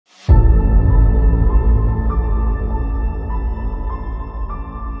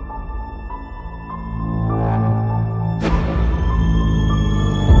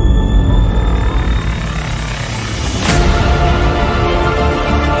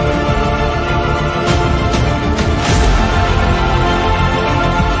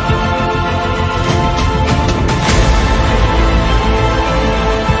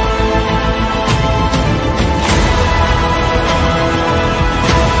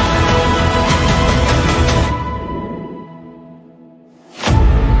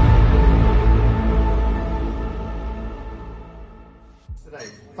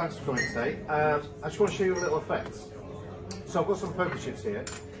I just want to show you a little effect. So I've got some poker chips here.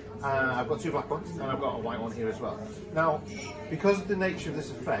 I've got 2 black ones and I've got a white one here as well. Now, because of the nature of this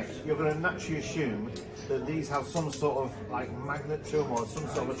effect, you're going to naturally assume that these have some sort of like magnet to them or some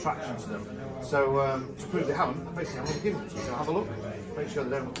sort of attraction to them. So to prove they haven't, basically I'm going to give them to you. So have a look, make sure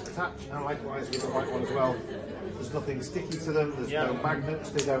they don't attach, and likewise with the white one as well. There's nothing sticky to them, there's no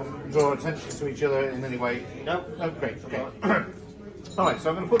magnets, they don't draw attention to each other in any way. No. No, great, okay. Alright, so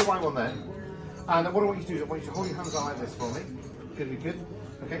I'm going to put the white one there. And what I want you to do is I want you to hold your hands out like this for me. Good.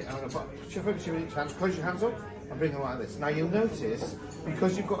 Okay, I'm going to put your focus in each hand, close your hands up and bring them like this. Now you'll notice,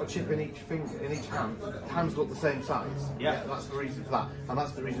 because you've got a chip in each finger, in each hand, hands look the same size. Yeah, that's the reason for that. And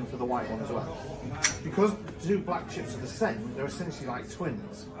that's the reason for the white one as well. Because 2 black chips are the same, they're essentially like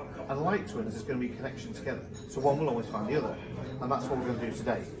twins. And like twins, there's going to be a connection together. So one will always find the other. And that's what we're going to do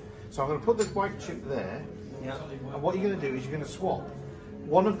today. So I'm going to put the white chip there. Yeah. And what you're going to do is you're going to swap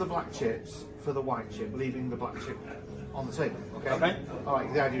one of the black chips for the white chip, leaving the black chip on the table. Okay. Okay. All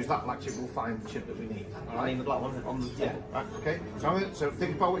right. The idea is that black chip will find the chip that we need. All right. I mean the black one on the table. Right. Okay. So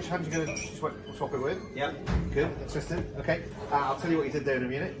think about which hand you're going to swap it with. Yeah. Good. Interesting. Okay. I'll tell you what you did there in a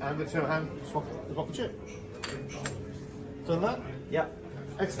minute. I'm going to turn my hand, swap the chip. Done that? Yeah.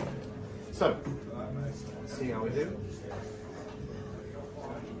 Excellent. So let's see how we do.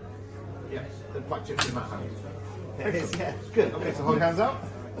 Yeah. The black chip's in that hand. It is, yeah. Good. Okay, so hold your hands out.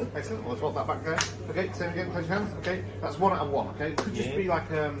 Excellent. We'll swap that back there. Okay, same again, close your hands. Okay, that's 1 out of 1. Okay, could just be like,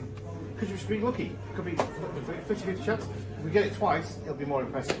 could just be lucky. Could be 50-50 chance. If we get it twice, it'll be more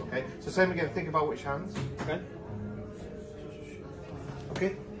impressive. Okay, so same again, think about which hands. Okay.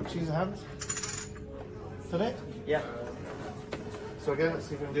 Okay, choose the hands. Done it? Yeah. So again, let's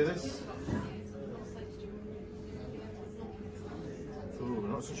see if we can do this. Ooh, we're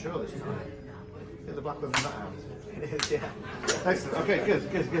not so sure this time. Get the black ones in that hand. It is, yeah. Excellent. Okay,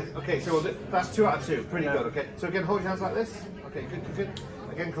 good. Okay, so that's 2 out of 2. Pretty good. Okay, so again, hold your hands like this. Okay, good.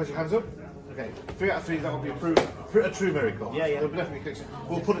 Again, close your hands up. Okay, 3 out of 3. That would be a true miracle. Yeah. There'll be definitely a connection.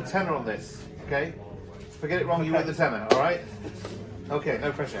 We'll put a tenner on this. Okay. Get it wrong, you win the tenner. All right. Okay,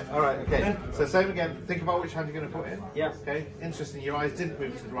 no pressure. All right. Okay. So same again. Think about which hand you're going to put in. Yeah. Okay. Interesting. Your eyes didn't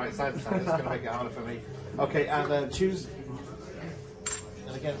move to the right side this time. It's going to make it harder for me. Okay, and choose.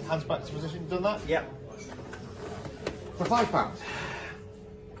 And again, hands back to position. Done that? Yeah. For £5.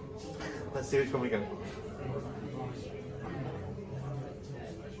 Let's see which one we go.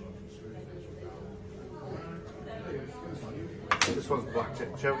 This one's the black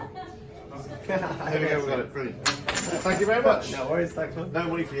chip. Show. There we go, we got it. Brilliant. Thank you very much. No worries, thanks man. No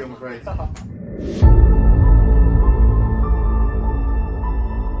money for you, I'm afraid.